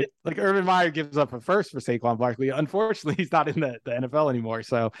deal, right? Like Urban Meyer gives up a first for Saquon Barkley. Unfortunately, he's not in the NFL anymore,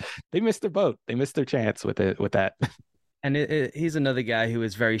 so they missed their boat. They missed their chance with that. And he's another guy who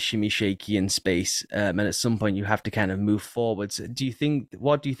is very shimmy shaky in space, and at some point you have to kind of move forwards. What do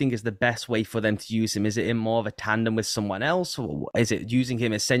you think is the best way for them to use him? Is it in more of a tandem with someone else, or is it using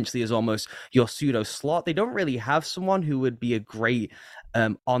him essentially as almost your pseudo slot? They don't really have someone who would be a great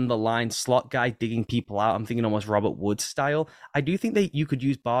on the line slot guy digging people out. I'm thinking almost Robert Woods style. I do think that you could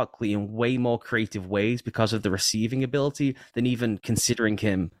use Barkley in way more creative ways because of the receiving ability than even considering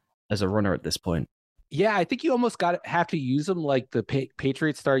him as a runner at this point. Yeah, I think you almost have to use him like the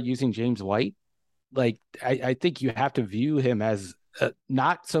Patriots started using James White. Like I think you have to view him as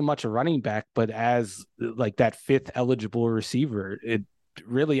not so much a running back, but as like that 5th eligible receiver. It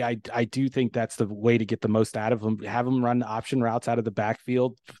really, I do think that's the way to get the most out of him. Have him run option routes out of the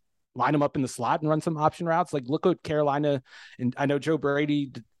backfield, line him up in the slot and run some option routes. Like look at Carolina, and I know Joe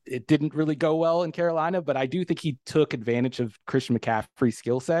Brady, it didn't really go well in Carolina, but I do think he took advantage of Christian McCaffrey's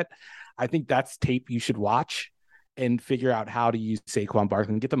skill set. I think that's tape you should watch and figure out how to use Saquon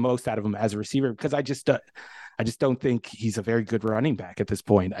Barkley and get the most out of him as a receiver, because I just don't think he's a very good running back at this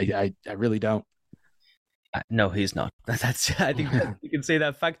point. I really don't. No, he's not. I think you can say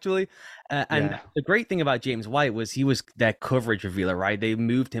that factually. And the great thing about James White was he was their coverage revealer, right? They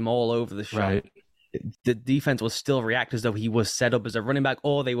moved him all over the show. Right. The defense will still react as though he was set up as a running back,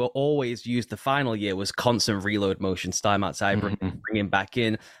 or they will always use the final year was constant reload motion, style him outside, bring him back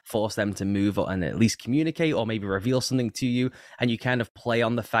in, force them to move and at least communicate or maybe reveal something to you. And you kind of play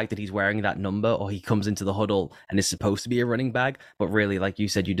on the fact that he's wearing that number, or he comes into the huddle and is supposed to be a running back. But really, like you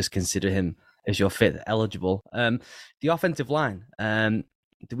said, you just consider him as your 5th eligible. The offensive line.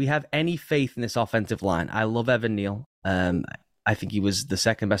 Do we have any faith in this offensive line? I love Evan Neal. I think he was the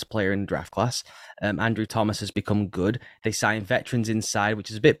second best player in the draft class. Andrew Thomas has become good. They signed veterans inside,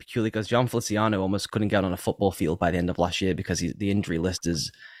 which is a bit peculiar because John Feliciano almost couldn't get on a football field by the end of last year because the injury list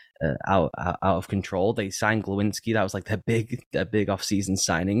is out of control. They signed Glowinski. That was like their big off-season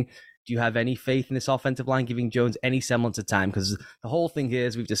signing. Do you have any faith in this offensive line giving Jones any semblance of time? Because the whole thing here,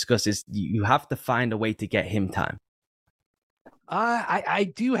 as we've discussed, is you have to find a way to get him time.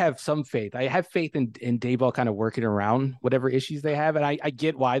 I do have some faith. I have faith in Daboll kind of working around whatever issues they have. And I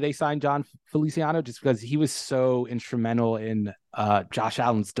get why they signed John Feliciano, just because he was so instrumental in Josh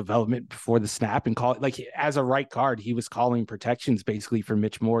Allen's development before the snap and like as a right guard, he was calling protections basically for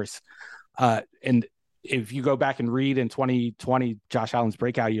Mitch Morse. And if you go back and read in 2020, Josh Allen's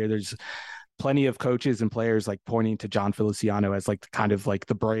breakout year, there's plenty of coaches and players like pointing to John Feliciano as like kind of like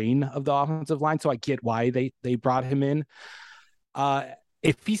the brain of the offensive line. So I get why they brought him in.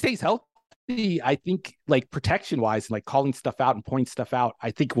 If he stays healthy, I think like protection wise and like calling stuff out and pointing stuff out,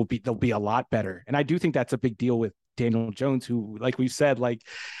 I think they'll be a lot better. And I do think that's a big deal with Daniel Jones, who, like we've said, like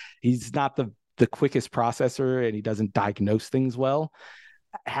he's not the quickest processor and he doesn't diagnose things well.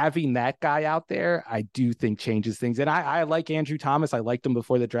 Having that guy out there, I do think changes things. And I like Andrew Thomas. I liked him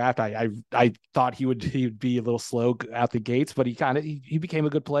before the draft. I thought he would be a little slow out the gates, but he became a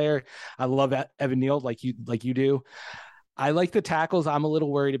good player. I love Evan Neal like you do. I like the tackles. I'm a little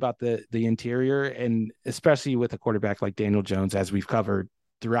worried about the interior, and especially with a quarterback like Daniel Jones, as we've covered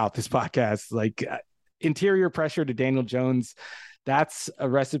throughout this podcast, like interior pressure to Daniel Jones, that's a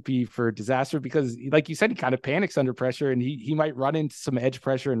recipe for disaster because, like you said, he kind of panics under pressure and he might run into some edge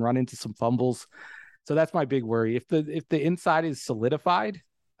pressure and run into some fumbles. So that's my big worry. If the inside is solidified,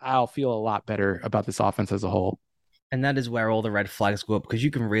 I'll feel a lot better about this offense as a whole. And that is where all the red flags go up because you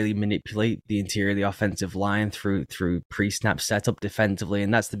can really manipulate the interior of the offensive line through pre-snap setup defensively,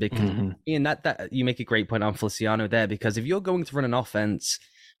 and that's the big. And that you make a great point on Feliciano there because if you're going to run an offense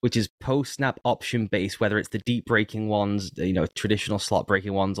which is post-snap option based, whether it's the deep breaking ones, traditional slot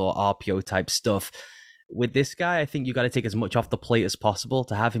breaking ones, or RPO type stuff. With this guy, I think you got to take as much off the plate as possible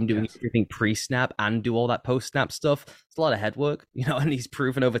to have him doing everything pre-snap and do all that post-snap stuff. It's a lot of head work, and he's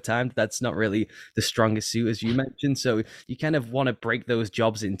proven over time that that's not really the strongest suit, as you mentioned. So you kind of want to break those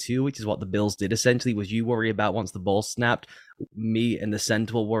jobs in two, which is what the Bills did essentially, was you worry about once the ball snapped, me and the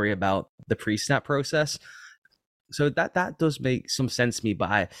center will worry about the pre-snap process. So that does make some sense to me,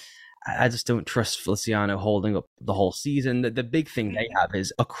 but I just don't trust Feliciano holding up the whole season. The big thing they have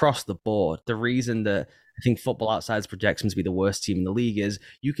is across the board. The reason that I think Football Outsiders projects them to be the worst team in the league is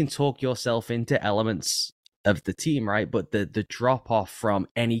you can talk yourself into elements of the team, right? But the drop off from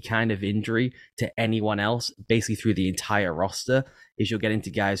any kind of injury to anyone else, basically through the entire roster, is you'll get into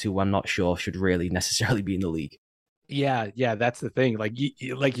guys who I'm not sure should really necessarily be in the league. Yeah, that's the thing. Like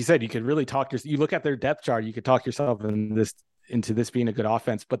you said, you could really you look at their depth chart, you could talk yourself into this being a good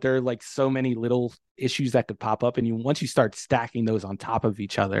offense, but there are like so many little issues that could pop up, and once you start stacking those on top of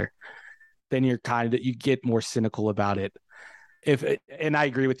each other, then you get more cynical about it. And I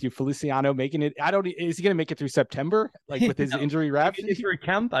agree with you, Feliciano making it. Is he going to make it through September, like with his injury wraps? Through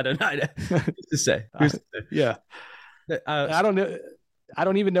camp, I don't know. Who's to say? Yeah, I don't know. I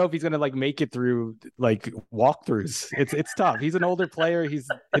don't even know if he's gonna like make it through like walkthroughs. It's tough. He's an older player.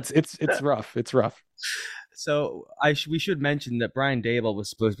 It's rough. It's rough. So we should mention that Brian Daboll was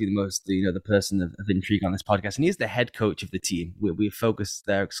supposed to be the most the person of intrigue on this podcast, and he's the head coach of the team. We focus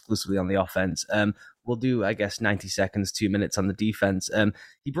there exclusively on the offense. We'll do 90 seconds, 2 minutes on the defense.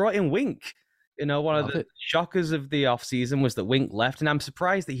 He brought in Wink. One of the shockers of the offseason was that Wink left, and I'm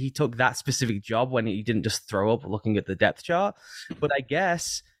surprised that he took that specific job when he didn't just throw up looking at the depth chart. But I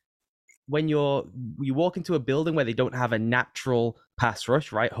guess when you walk into a building where they don't have a natural pass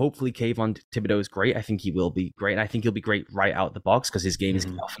rush, right? Hopefully Kayvon Thibodeau is great. I think he will be great. And I think he'll be great right out the box because his game is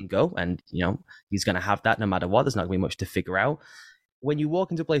get off and go. And, he's going to have that no matter what. There's not going to be much to figure out. When you walk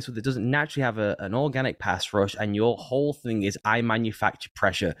into a place that doesn't naturally have an organic pass rush and your whole thing is I manufacture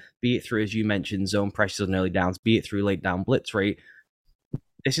pressure, be it through, as you mentioned, zone pressures on early downs, be it through late down blitz rate,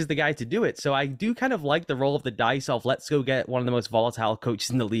 this is the guy to do it. So I do kind of like the roll of the dice of let's go get one of the most volatile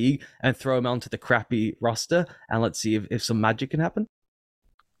coaches in the league and throw him onto the crappy roster and let's see if some magic can happen.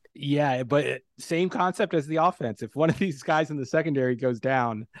 Yeah, but same concept as the offense. If one of these guys in the secondary goes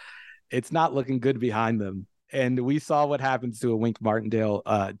down, it's not looking good behind them. And we saw what happens to a Wink Martindale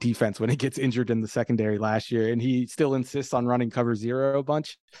defense when he gets injured in the secondary last year, and he still insists on running cover zero a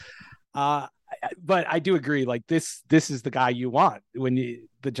bunch. But I do agree, like this is the guy you want when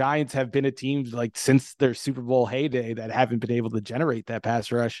the Giants have been a team like since their Super Bowl heyday that haven't been able to generate that pass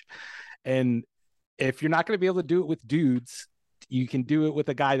rush. And if you're not going to be able to do it with dudes, you can do it with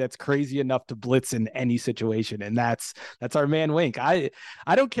a guy that's crazy enough to blitz in any situation, and that's our man Wink. I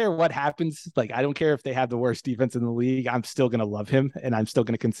don't care what happens. Like, I don't care if they have the worst defense in the league. I'm still going to love him, and I'm still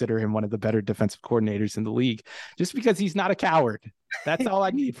going to consider him one of the better defensive coordinators in the league, just because he's not a coward. That's all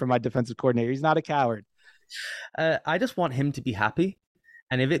I need from my defensive coordinator. He's not a coward. I just want him to be happy.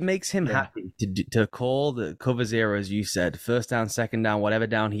 And if it makes him happy to call the cover zero, as you said, first down, second down, whatever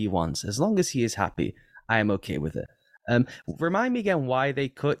down he wants, as long as he is happy, I am okay with it. Remind me again why they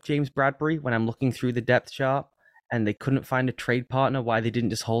cut James Bradbury when I'm looking through the depth chart and they couldn't find a trade partner, why they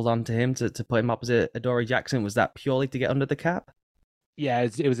didn't just hold on to him to put him opposite Adoree Jackson. Was that purely to get under the cap? Yeah,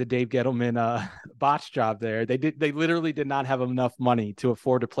 it was a Dave Gettleman botch job there. They literally did not have enough money to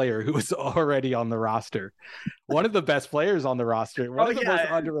afford a player who was already on the roster. One of the best players on the roster, one of the most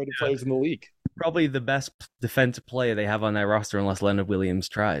underrated players in the league. Probably the best defensive player they have on their roster, unless Leonard Williams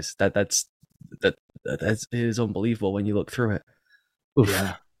tries. That is unbelievable when you look through it. Oof.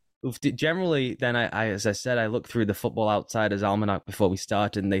 Yeah. Generally, then I as I said, I looked through the Football Outsiders almanac before we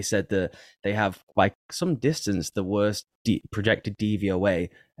started, and they said that they have by some distance the worst projected DVOA,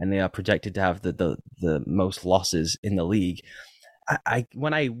 and they are projected to have the most losses in the league. I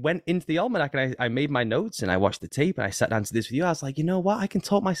when I went into the almanac and I made my notes and I watched the tape and I sat down to this with you, I was like, you know what? I can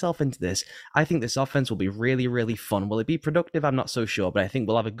talk myself into this. I think this offense will be really, really fun. Will it be productive? I'm not so sure, but I think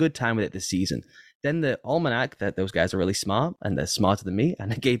we'll have a good time with it this season. Then the almanac, that those guys are really smart and they're smarter than me,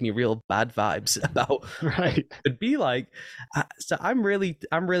 and it gave me real bad vibes about right. It'd be like. So I'm really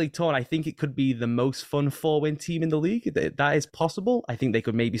torn. I think it could be the most fun 4-win team in the league. That is possible. I think they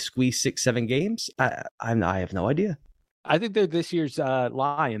could maybe squeeze 6-7 games. I have no idea. I think they're this year's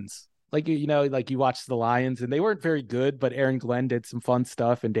Lions. Like, like you watched the Lions and they weren't very good, but Aaron Glenn did some fun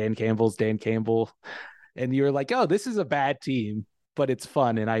stuff and Dan Campbell's Dan Campbell. And you're like, oh, this is a bad team, but it's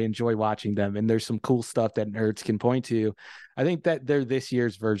fun and I enjoy watching them. And there's some cool stuff that nerds can point to. I think that they're this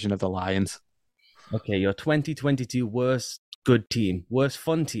year's version of the Lions. Okay, your 2022 worst good team, worst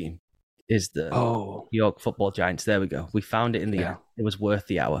fun team is the New York Football Giants. There we go. We found it in the end. It was worth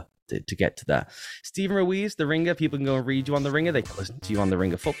the hour to get to that. Stephen Ruiz, The Ringer. People can go and read you on The Ringer. They can listen to you on The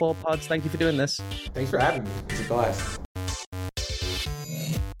Ringer Football Pods. Thank you for doing this. Thanks for having me. It's a blast.